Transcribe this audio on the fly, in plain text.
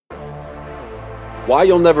Why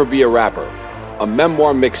You'll Never Be a Rapper, a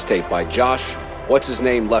memoir mixtape by Josh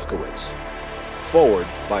What's-His-Name Lefkowitz. Forward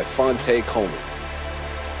by Phonte Coleman.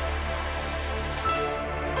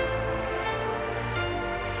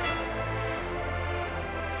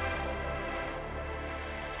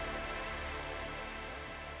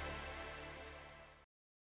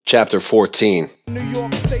 Chapter 14.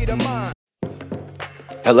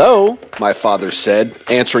 Hello, my father said,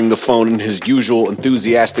 answering the phone in his usual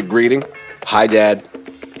enthusiastic greeting. Hi, Dad.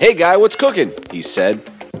 Hey, guy, what's cooking? He said.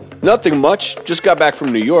 Nothing much, just got back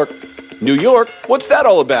from New York. New York? What's that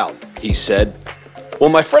all about? He said. Well,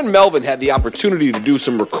 my friend Melvin had the opportunity to do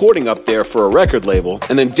some recording up there for a record label,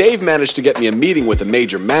 and then Dave managed to get me a meeting with a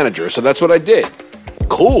major manager, so that's what I did.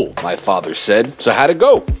 Cool, my father said. So how'd it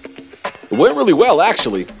go? It went really well,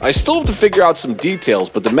 actually. I still have to figure out some details,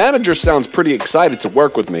 but the manager sounds pretty excited to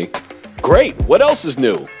work with me. Great, what else is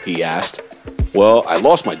new? He asked. Well, I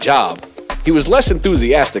lost my job. He was less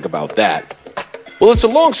enthusiastic about that. Well, it's a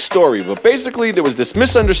long story, but basically there was this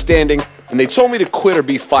misunderstanding, and they told me to quit or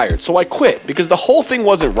be fired, so I quit because the whole thing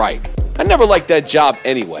wasn't right. I never liked that job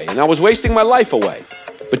anyway, and I was wasting my life away.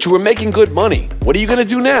 But you were making good money. What are you gonna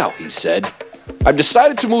do now? He said. I've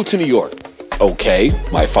decided to move to New York. Okay,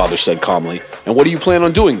 my father said calmly. And what do you plan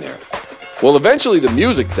on doing there? Well, eventually the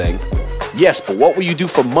music thing. Yes, but what will you do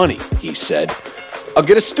for money? He said. I'll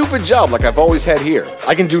get a stupid job like I've always had here.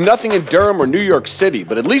 I can do nothing in Durham or New York City,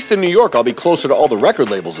 but at least in New York I'll be closer to all the record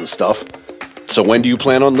labels and stuff. So when do you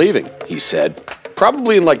plan on leaving? He said.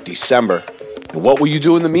 Probably in like December. And what will you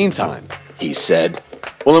do in the meantime? He said.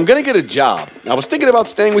 Well, I'm gonna get a job. I was thinking about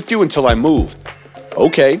staying with you until I moved.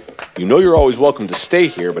 Okay, you know you're always welcome to stay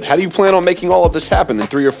here, but how do you plan on making all of this happen in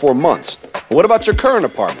 3 or 4 months? And what about your current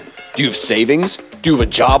apartment? Do you have savings? Do you have a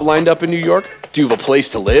job lined up in New York? Do you have a place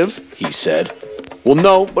to live? He said. Well,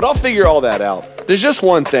 no, but I'll figure all that out. There's just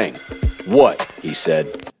one thing. What? He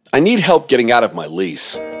said. I need help getting out of my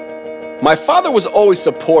lease. My father was always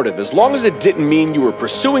supportive as long as it didn't mean you were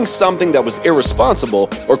pursuing something that was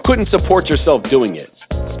irresponsible or couldn't support yourself doing it.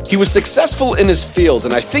 He was successful in his field,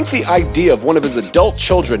 and I think the idea of one of his adult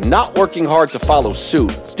children not working hard to follow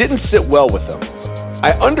suit didn't sit well with him.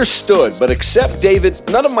 I understood, but except David,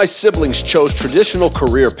 none of my siblings chose traditional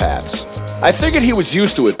career paths. I figured he was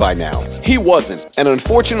used to it by now. He wasn't, and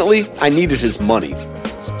unfortunately, I needed his money.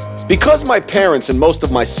 Because my parents and most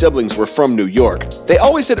of my siblings were from New York, they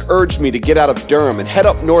always had urged me to get out of Durham and head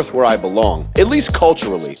up north where I belong, at least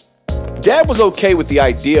culturally. Dad was okay with the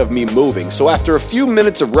idea of me moving, so after a few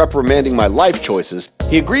minutes of reprimanding my life choices,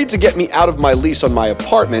 he agreed to get me out of my lease on my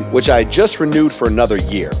apartment, which I had just renewed for another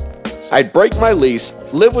year. I'd break my lease,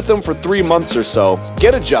 live with him for 3 months or so,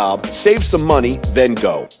 get a job, save some money, then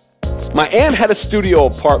go. My aunt had a studio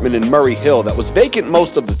apartment in Murray Hill that was vacant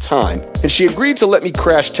most of the time, and she agreed to let me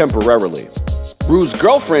crash temporarily. Rue's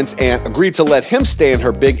girlfriend's aunt agreed to let him stay in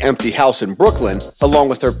her big empty house in Brooklyn, along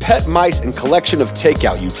with her pet mice and collection of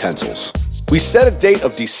takeout utensils. We set a date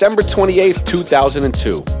of December 28th,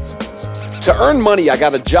 2002. To earn money, I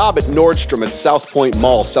got a job at Nordstrom at South Point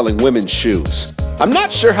Mall selling women's shoes. I'm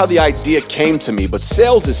not sure how the idea came to me, but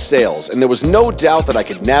sales is sales, and there was no doubt that I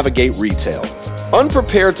could navigate retail.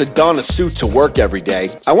 Unprepared to don a suit to work every day,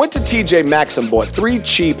 I went to TJ Maxx and bought 3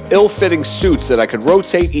 cheap, ill-fitting suits that I could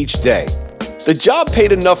rotate each day. The job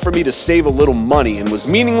paid enough for me to save a little money and was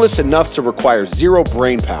meaningless enough to require zero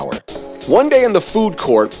brain power. One day in the food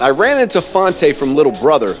court, I ran into Phonte from Little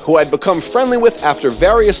Brother, who I'd become friendly with after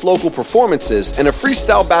various local performances and a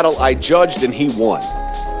freestyle battle I judged and he won.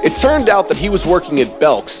 It turned out that he was working at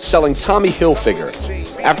Belk's selling Tommy Hilfiger.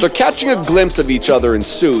 After catching a glimpse of each other in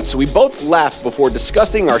suits, we both laughed before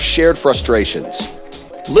discussing our shared frustrations.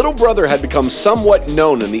 Little Brother had become somewhat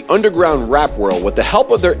known in the underground rap world with the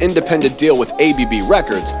help of their independent deal with ABB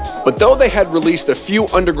Records, but though they had released a few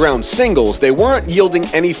underground singles, they weren't yielding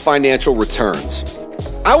any financial returns.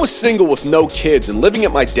 I was single with no kids and living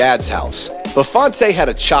at my dad's house, but Phonte had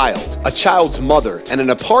a child's mother, and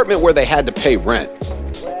an apartment where they had to pay rent.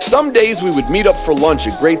 Some days we would meet up for lunch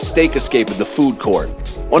at Great Steak Escape at the food court.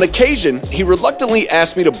 On occasion, he reluctantly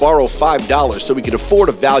asked me to borrow $5 so we could afford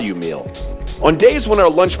a value meal. On days when our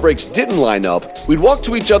lunch breaks didn't line up, we'd walk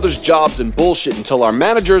to each other's jobs and bullshit until our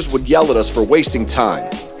managers would yell at us for wasting time.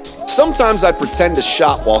 Sometimes I'd pretend to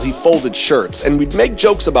shop while he folded shirts, and we'd make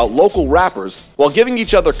jokes about local rappers while giving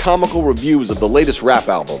each other comical reviews of the latest rap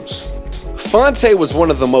albums. Phonte was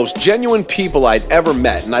one of the most genuine people I'd ever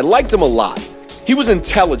met, and I liked him a lot. He was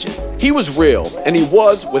intelligent, he was real, and he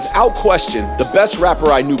was, without question, the best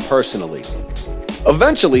rapper I knew personally.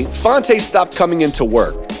 Eventually, Phonte stopped coming into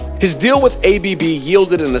work. His deal with ABB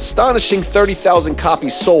yielded an astonishing 30,000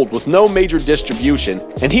 copies sold with no major distribution,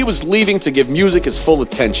 and he was leaving to give music his full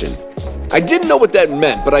attention. I didn't know what that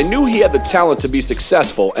meant, but I knew he had the talent to be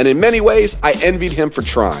successful, and in many ways, I envied him for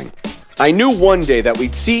trying. I knew one day that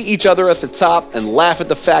we'd see each other at the top and laugh at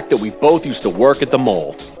the fact that we both used to work at the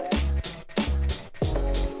mall.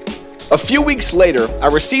 A few weeks later, I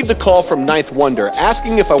received a call from Ninth Wonder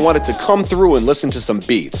asking if I wanted to come through and listen to some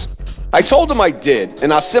beats. I told him I did,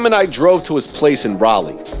 and Asim and I drove to his place in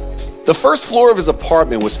Raleigh. The first floor of his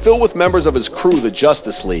apartment was filled with members of his crew, the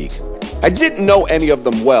Justice League. I didn't know any of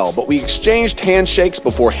them well, but we exchanged handshakes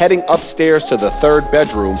before heading upstairs to the third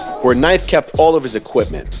bedroom where Ninth kept all of his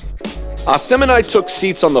equipment. Asim and I took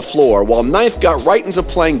seats on the floor while Ninth got right into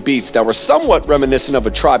playing beats that were somewhat reminiscent of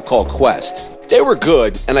A Tribe Called Quest. They were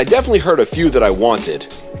good, and I definitely heard a few that I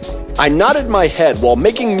wanted. I nodded my head while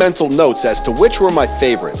making mental notes as to which were my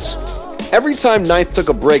favorites. Every time Ninth took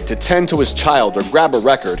a break to tend to his child or grab a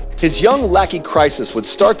record, his young lackey Crisis would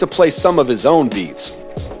start to play some of his own beats.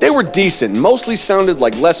 They were decent and mostly sounded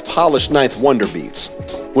like less polished Ninth Wonder beats.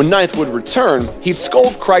 When Ninth would return, he'd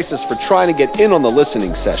scold Crisis for trying to get in on the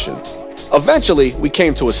listening session. Eventually, we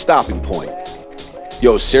came to a stopping point.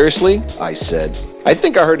 "Yo, seriously?" I said. "I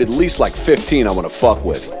think I heard at least like 15 I want to fuck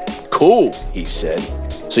with." "Cool," he said.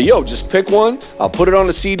 "So yo, just pick one, I'll put it on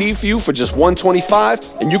a CD for you for just $125,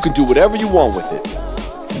 and you can do whatever you want with it."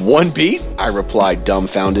 "One beat?" I replied,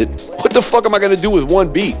 dumbfounded. "What the fuck am I gonna do with one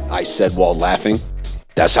beat?" I said while laughing.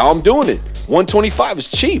 "That's how I'm doing it. $125 is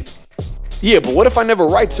cheap." "Yeah, but what if I never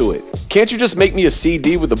write to it? Can't you just make me a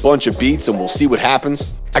CD with a bunch of beats and we'll see what happens?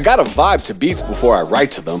 I gotta vibe to beats before I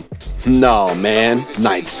write to them." "No, man,"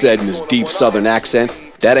 Ninth said in his deep southern accent.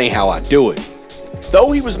 "That ain't how I do it."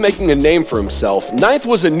 Though he was making a name for himself, Ninth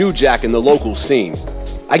was a new jack in the local scene.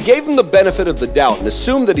 I gave him the benefit of the doubt and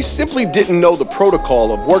assumed that he simply didn't know the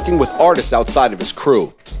protocol of working with artists outside of his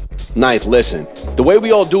crew. "Ninth, listen, the way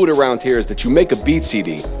we all do it around here is that you make a beat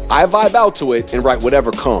CD, I vibe out to it and write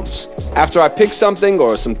whatever comes. After I pick something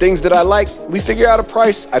or some things that I like, we figure out a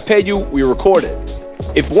price, I pay you, we record it.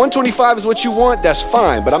 If $125 is what you want, that's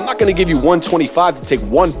fine, but I'm not gonna give you $125 to take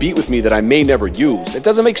one beat with me that I may never use. It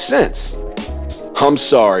doesn't make sense." "I'm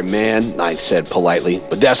sorry, man," Ninth said politely,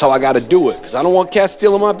 "but that's how I gotta do it, because I don't want cats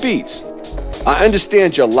stealing my beats." "I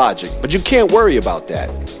understand your logic, but you can't worry about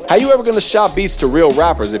that. How you ever gonna shop beats to real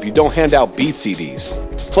rappers if you don't hand out beat CDs?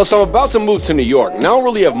 Plus, I'm about to move to New York, and I don't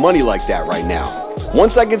really have money like that right now.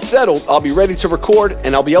 Once I get settled, I'll be ready to record,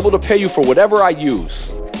 and I'll be able to pay you for whatever I use."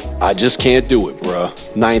 "I just can't do it, bruh,"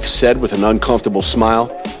 Ninth said with an uncomfortable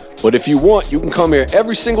smile. "But if you want, you can come here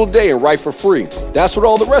every single day and write for free. That's what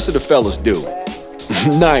all the rest of the fellas do."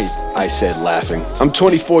 "Ninth," I said laughing. "I'm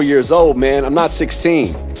 24 years old, man. I'm not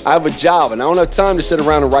 16. I have a job and I don't have time to sit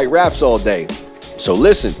around and write raps all day. So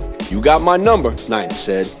listen, you got my number," Ninth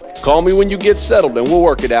said. "Call me when you get settled and we'll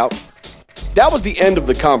work it out." That was the end of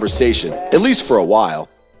the conversation, at least for a while.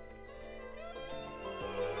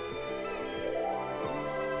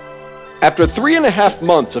 After 3.5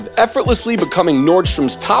 months of effortlessly becoming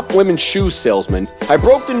Nordstrom's top women's shoe salesman, I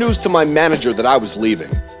broke the news to my manager that I was leaving.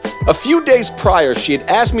 A few days prior, she had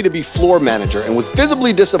asked me to be floor manager and was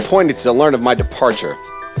visibly disappointed to learn of my departure.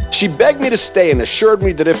 She begged me to stay and assured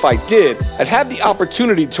me that if I did, I'd have the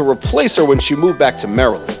opportunity to replace her when she moved back to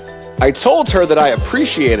Maryland. I told her that I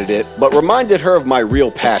appreciated it, but reminded her of my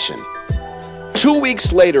real passion. 2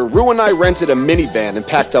 weeks later, Rue and I rented a minivan and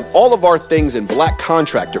packed up all of our things in black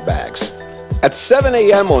contractor bags. At 7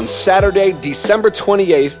 a.m. on Saturday, December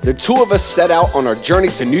 28th, the two of us set out on our journey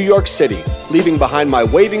to New York City, leaving behind my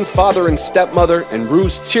waving father and stepmother and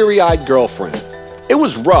Rue's teary-eyed girlfriend. It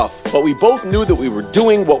was rough, but we both knew that we were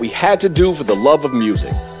doing what we had to do for the love of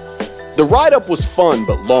music. The ride-up was fun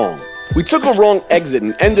but long. We took a wrong exit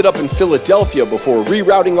and ended up in Philadelphia before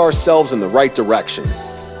rerouting ourselves in the right direction.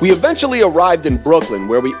 We eventually arrived in Brooklyn,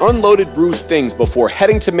 where we unloaded Rue's things before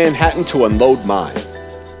heading to Manhattan to unload mine.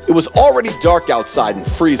 It was already dark outside and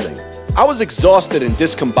freezing. I was exhausted and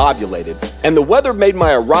discombobulated, and the weather made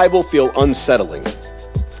my arrival feel unsettling.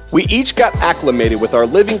 We each got acclimated with our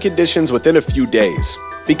living conditions within a few days.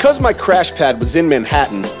 Because my crash pad was in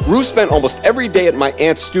Manhattan, Rue spent almost every day at my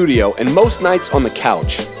aunt's studio and most nights on the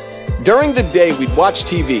couch. During the day, we'd watch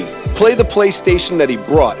TV, play the PlayStation that he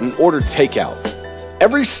brought, and order takeout.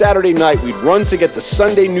 Every Saturday night, we'd run to get the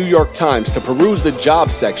Sunday New York Times to peruse the job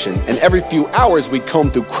section, and every few hours, we'd comb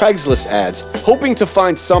through Craigslist ads, hoping to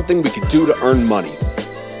find something we could do to earn money.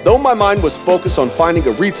 Though my mind was focused on finding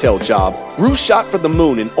a retail job, Rue shot for the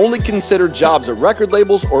moon and only considered jobs at record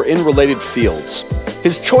labels or in related fields.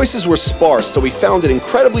 His choices were sparse, so he found it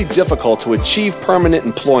incredibly difficult to achieve permanent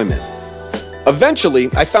employment. Eventually,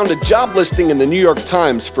 I found a job listing in the New York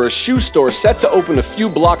Times for a shoe store set to open a few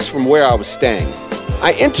blocks from where I was staying.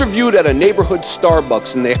 I interviewed at a neighborhood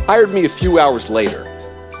Starbucks and they hired me a few hours later.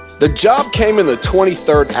 The job came in the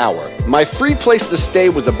 23rd hour. My free place to stay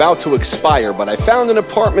was about to expire, but I found an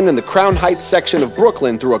apartment in the Crown Heights section of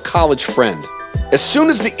Brooklyn through a college friend. As soon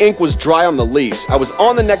as the ink was dry on the lease, I was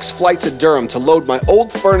on the next flight to Durham to load my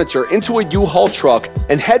old furniture into a U-Haul truck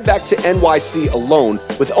and head back to NYC alone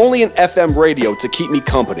with only an FM radio to keep me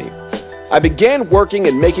company. I began working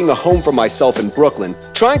and making a home for myself in Brooklyn,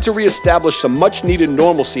 trying to reestablish some much-needed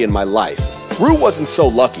normalcy in my life. Rue wasn't so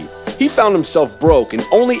lucky. He found himself broke and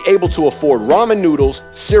only able to afford ramen noodles,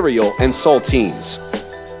 cereal, and saltines.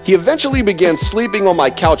 He eventually began sleeping on my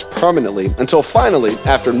couch permanently until finally,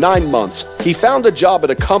 after 9 months, he found a job at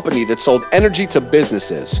a company that sold energy to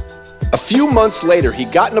businesses. A few months later, he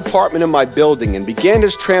got an apartment in my building and began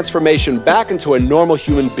his transformation back into a normal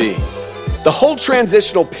human being. The whole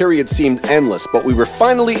transitional period seemed endless, but we were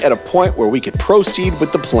finally at a point where we could proceed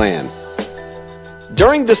with the plan.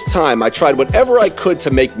 During this time, I tried whatever I could to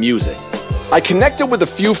make music. I connected with a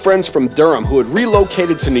few friends from Durham who had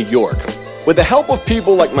relocated to New York. With the help of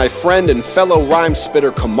people like my friend and fellow rhyme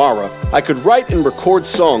spitter Kamara, I could write and record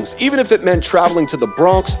songs even if it meant traveling to the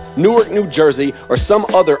Bronx, Newark, New Jersey, or some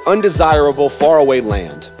other undesirable faraway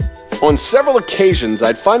land. On several occasions,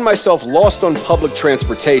 I'd find myself lost on public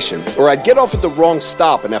transportation, or I'd get off at the wrong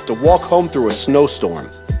stop and have to walk home through a snowstorm.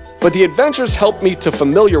 But the adventures helped me to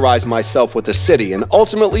familiarize myself with the city and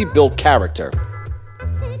ultimately build character.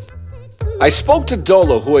 I spoke to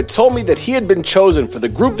Dolo, who had told me that he had been chosen for the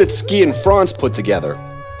group that Ski and Franz put together.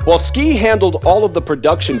 While Ski handled all of the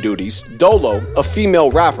production duties, Dolo, a female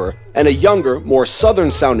rapper, and a younger, more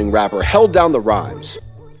southern-sounding rapper held down the rhymes.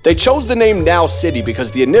 They chose the name Now City because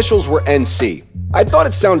the initials were NC. I thought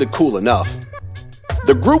it sounded cool enough.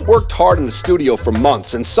 The group worked hard in the studio for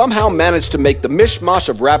months and somehow managed to make the mishmash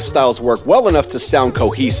of rap styles work well enough to sound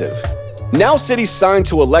cohesive. Now City signed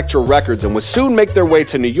to Elektra Records and would soon make their way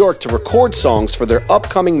to New York to record songs for their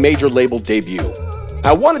upcoming major label debut.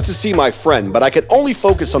 I wanted to see my friend, but I could only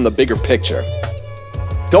focus on the bigger picture.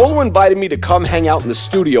 Dolo invited me to come hang out in the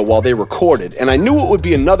studio while they recorded, and I knew it would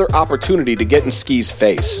be another opportunity to get in Ski's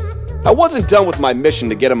face. I wasn't done with my mission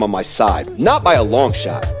to get him on my side, not by a long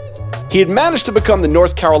shot. He had managed to become the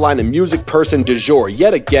North Carolina music person du jour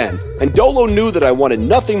yet again, and Dolo knew that I wanted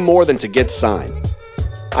nothing more than to get signed.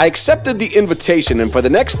 I accepted the invitation, and for the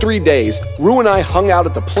next 3 days, Rue and I hung out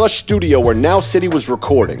at the plush studio where Now City was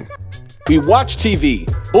recording. We watched TV,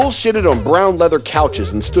 bullshitted on brown leather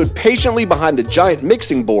couches, and stood patiently behind the giant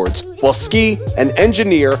mixing boards while Ski, an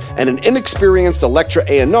engineer, and an inexperienced Elektra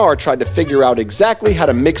A&R tried to figure out exactly how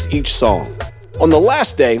to mix each song. On the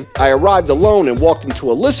last day, I arrived alone and walked into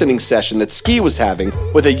a listening session that Ski was having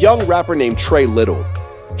with a young rapper named Trey Little.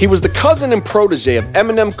 He was the cousin and protege of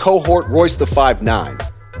Eminem cohort Royce the 5'9".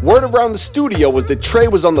 Word around the studio was that Trey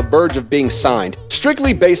was on the verge of being signed,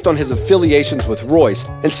 strictly based on his affiliations with Royce,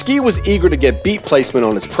 and Ski was eager to get beat placement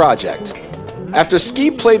on his project. After Ski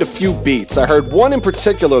played a few beats, I heard one in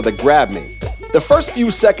particular that grabbed me. The first few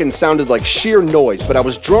seconds sounded like sheer noise, but I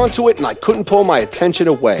was drawn to it and I couldn't pull my attention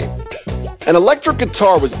away. An electric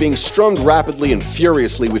guitar was being strummed rapidly and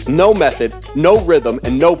furiously with no method, no rhythm,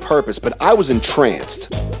 and no purpose, but I was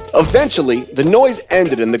entranced. Eventually, the noise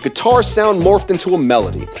ended and the guitar sound morphed into a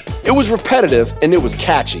melody. It was repetitive and it was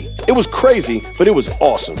catchy. It was crazy, but it was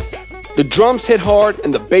awesome. The drums hit hard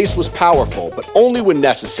and the bass was powerful, but only when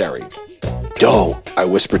necessary. "Doe," I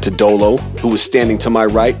whispered to Dolo, who was standing to my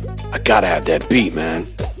right. "I gotta have that beat, man."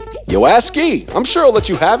 "Yo, ask Ski. I'm sure I'll let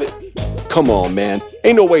you have it." "Come on, man.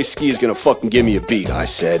 Ain't no way Ski's gonna fucking give me a beat," I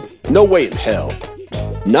said. "No way in hell."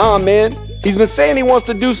 "Nah, man. He's been saying he wants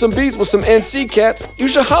to do some beats with some NC cats. You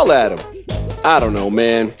should holla at him." "I don't know,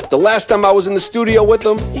 man. The last time I was in the studio with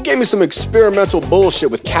him, he gave me some experimental bullshit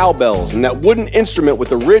with cowbells and that wooden instrument with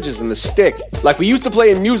the ridges and the stick, like we used to play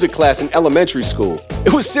in music class in elementary school.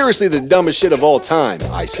 It was seriously the dumbest shit of all time,"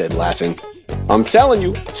 I said, laughing. "I'm telling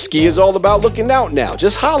you, Ski is all about looking out now.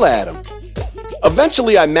 Just holla at him."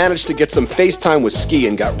 Eventually, I managed to get some FaceTime with Ski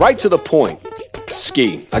and got right to the point.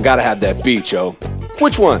 "Ski, I gotta have that beat, yo."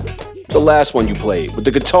 "Which one?" "The last one you played, with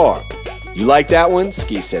the guitar." "You like that one?"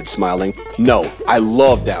 Ski said, smiling. "No, I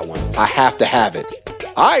love that one. I have to have it."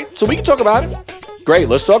 "Alright, so we can talk about it." "Great,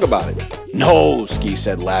 let's talk about it." "No," Ski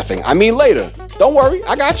said, laughing. "I mean later. Don't worry,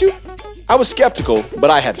 I got you." I was skeptical, but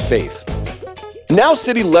I had faith. Now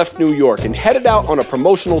City left New York and headed out on a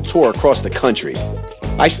promotional tour across the country.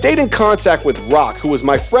 I stayed in contact with Rock, who was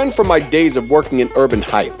my friend from my days of working in Urban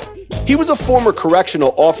Hype. He was a former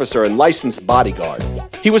correctional officer and licensed bodyguard.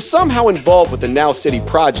 He was somehow involved with the Now City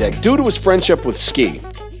project due to his friendship with Ski.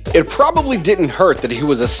 It probably didn't hurt that he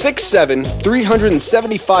was a 6'7",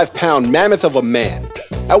 375-pound mammoth of a man.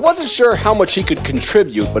 I wasn't sure how much he could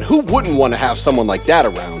contribute, but who wouldn't want to have someone like that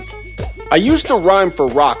around? I used to rhyme for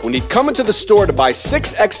Rock when he'd come into the store to buy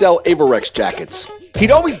 6XL Averex jackets.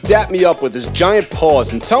 He'd always dap me up with his giant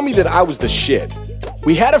paws and tell me that I was the shit.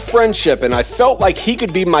 We had a friendship and I felt like he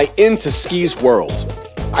could be my in to Ski's world.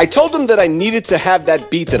 I told him that I needed to have that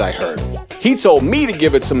beat that I heard. He told me to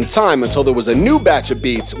give it some time until there was a new batch of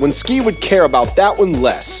beats when Ski would care about that one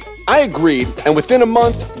less. I agreed, and within a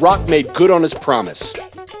month, Rock made good on his promise.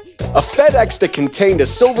 A FedEx that contained a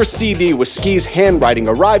silver CD with Ski's handwriting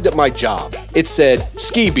arrived at my job. It said,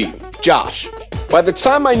 Ski Beat, Josh. By the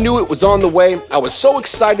time I knew it was on the way, I was so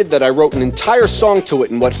excited that I wrote an entire song to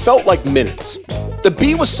it in what felt like minutes. The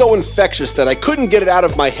beat was so infectious that I couldn't get it out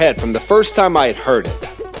of my head from the first time I had heard it.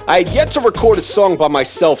 I had yet to record a song by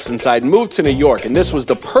myself since I had moved to New York, and this was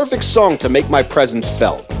the perfect song to make my presence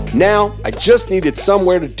felt. Now, I just needed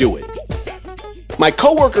somewhere to do it. My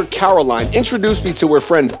coworker Caroline introduced me to her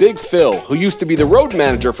friend Big Phil, who used to be the road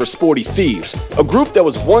manager for Sporty Thieves, a group that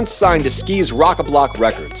was once signed to Ski's Rock-A-Block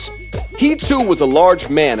Records. He too was a large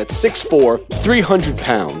man at 6'4", 300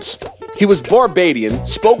 pounds. He was Barbadian,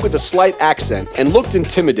 spoke with a slight accent, and looked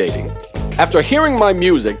intimidating. After hearing my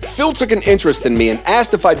music, Phil took an interest in me and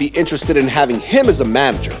asked if I'd be interested in having him as a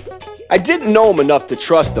manager. I didn't know him enough to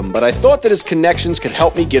trust him, but I thought that his connections could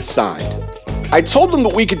help me get signed. I told him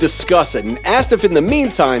that we could discuss it and asked if in the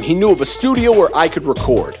meantime he knew of a studio where I could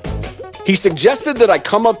record. He suggested that I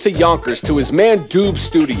come up to Yonkers to his man Doob's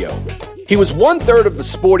studio. He was 1/3 of the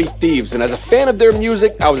Sporty Thieves, and as a fan of their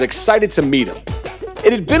music, I was excited to meet him.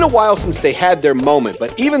 It had been a while since they had their moment,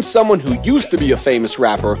 but even someone who used to be a famous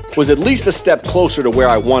rapper was at least a step closer to where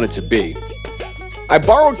I wanted to be. I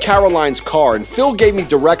borrowed Caroline's car and Phil gave me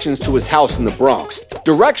directions to his house in the Bronx,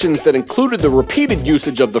 directions that included the repeated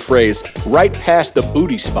usage of the phrase, right past the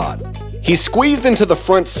booty spot. He squeezed into the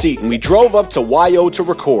front seat and we drove up to YO to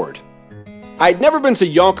record. I had never been to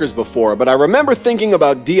Yonkers before, but I remember thinking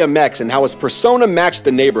about DMX and how his persona matched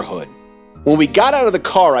the neighborhood. When we got out of the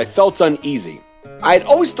car, I felt uneasy. I had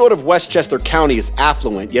always thought of Westchester County as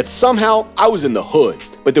affluent, yet somehow I was in the hood,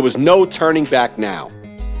 but there was no turning back now.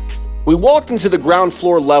 We walked into the ground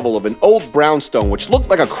floor level of an old brownstone which looked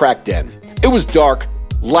like a crack den. It was dark,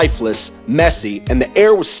 lifeless, messy, and the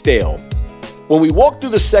air was stale. When we walked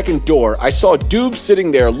through the second door, I saw Doob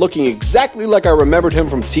sitting there looking exactly like I remembered him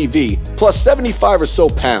from TV, plus 75 or so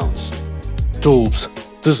pounds. Doobs,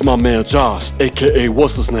 this is my man Josh, aka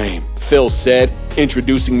what's his name? Phil said,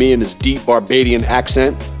 introducing me in his deep Barbadian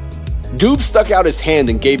accent. Doob stuck out his hand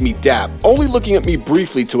and gave me dap, only looking at me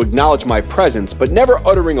briefly to acknowledge my presence, but never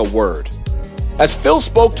uttering a word. As Phil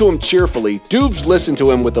spoke to him cheerfully, Doobs listened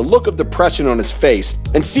to him with a look of depression on his face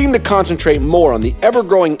and seemed to concentrate more on the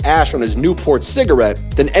ever-growing ash on his Newport cigarette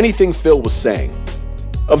than anything Phil was saying.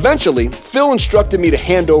 Eventually, Phil instructed me to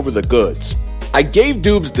hand over the goods. I gave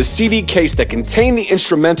Doobs the CD case that contained the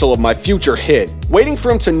instrumental of my future hit, waiting for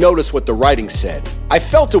him to notice what the writing said. I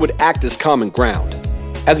felt it would act as common ground.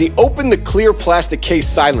 As he opened the clear plastic case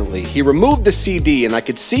silently, he removed the CD and I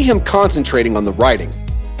could see him concentrating on the writing.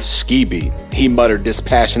 Ski Beat, he muttered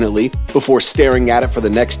dispassionately before staring at it for the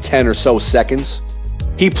next 10 or so seconds.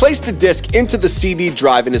 He placed the disc into the CD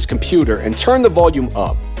drive in his computer and turned the volume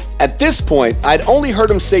up. At this point, I'd only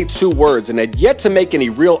heard him say 2 words and had yet to make any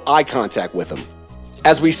real eye contact with him.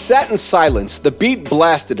 As we sat in silence, the beat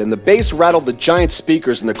blasted and the bass rattled the giant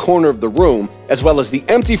speakers in the corner of the room, as well as the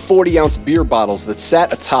empty 40-ounce beer bottles that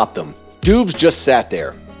sat atop them. Doobs just sat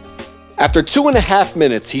there. After 2.5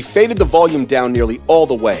 minutes, he faded the volume down nearly all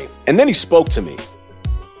the way, and then he spoke to me.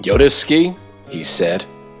 Yo, this Ski? He said.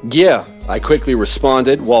 Yeah, I quickly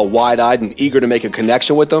responded, while wide-eyed and eager to make a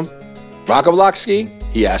connection with them. Rock-A-Block Ski?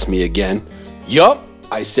 He asked me again. Yup,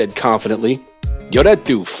 I said confidently. Yo, that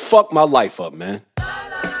dude fucked my life up, man.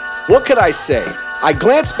 What could I say? I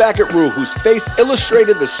glanced back at Rue, whose face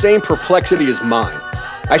illustrated the same perplexity as mine.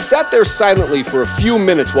 I sat there silently for a few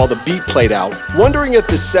minutes while the beat played out, wondering if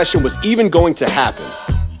this session was even going to happen.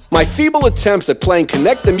 My feeble attempts at playing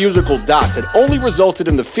Connect the Musical Dots had only resulted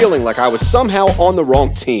in the feeling like I was somehow on the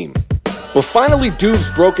wrong team. But finally,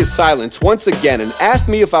 Doobs broke his silence once again and asked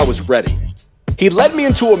me if I was ready. He led me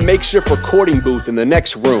into a makeshift recording booth in the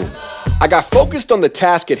next room. I got focused on the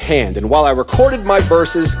task at hand, and while I recorded my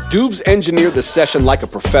verses, Doobs engineered the session like a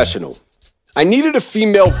professional. I needed a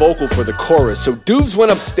female vocal for the chorus, so Doobs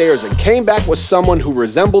went upstairs and came back with someone who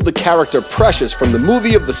resembled the character Precious from the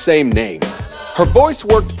movie of the same name. Her voice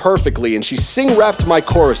worked perfectly, and she sing-rapped my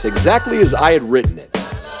chorus exactly as I had written it.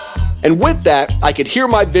 And with that, I could hear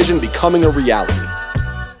my vision becoming a reality.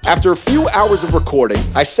 After a few hours of recording,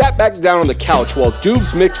 I sat back down on the couch while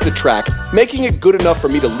Doobs mixed the track, making it good enough for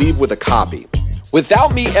me to leave with a copy.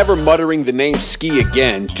 Without me ever muttering the name Ski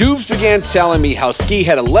again, Doobs began telling me how Ski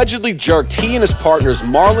had allegedly jerked he and his partners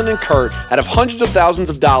Marlon and Kurt out of hundreds of thousands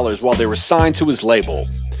of dollars while they were signed to his label.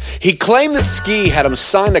 He claimed that Ski had him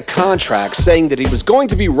sign a contract saying that he was going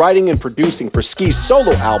to be writing and producing for Ski's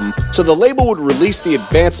solo album, so the label would release the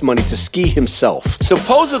advance money to Ski himself.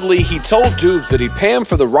 Supposedly, he told Doobs that he'd pay him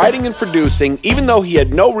for the writing and producing, even though he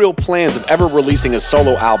had no real plans of ever releasing a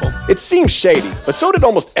solo album. It seemed shady, but so did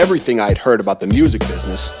almost everything I'd heard about the music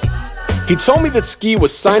business. He told me that Ski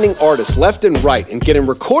was signing artists left and right and getting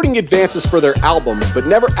recording advances for their albums, but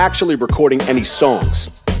never actually recording any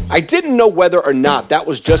songs. I didn't know whether or not that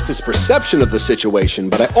was just his perception of the situation,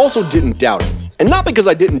 but I also didn't doubt it. And not because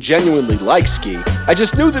I didn't genuinely like Ski, I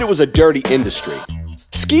just knew that it was a dirty industry.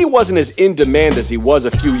 Ski wasn't as in demand as he was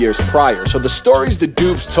a few years prior, so the stories that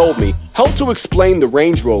Doobs told me helped to explain the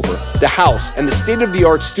Range Rover, the house, and the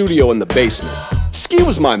state-of-the-art studio in the basement. Ski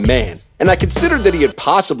was my man, and I considered that he had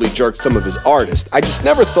possibly jerked some of his artists. I just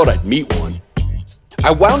never thought I'd meet one. I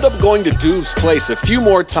wound up going to Doobs' place a few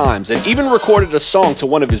more times and even recorded a song to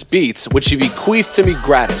one of his beats, which he bequeathed to me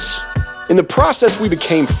gratis. In the process, we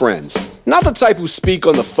became friends. Not the type who speak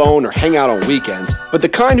on the phone or hang out on weekends, but the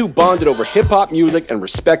kind who bonded over hip-hop music and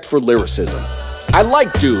respect for lyricism. I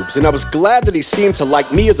liked Doobs, and I was glad that he seemed to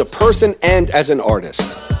like me as a person and as an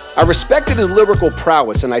artist. I respected his lyrical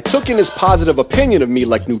prowess, and I took in his positive opinion of me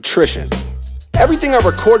like nutrition. Everything I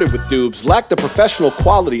recorded with Doobs lacked the professional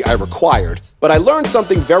quality I required, but I learned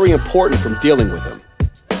something very important from dealing with him.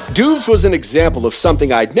 Doobs was an example of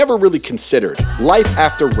something I'd never really considered: life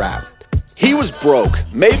after rap. He was broke,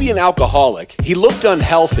 maybe an alcoholic, he looked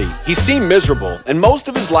unhealthy, he seemed miserable, and most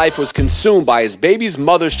of his life was consumed by his baby's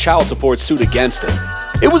mother's child support suit against him.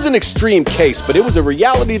 It was an extreme case, but it was a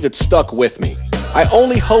reality that stuck with me. I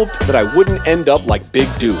only hoped that I wouldn't end up like Big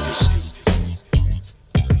Doobs.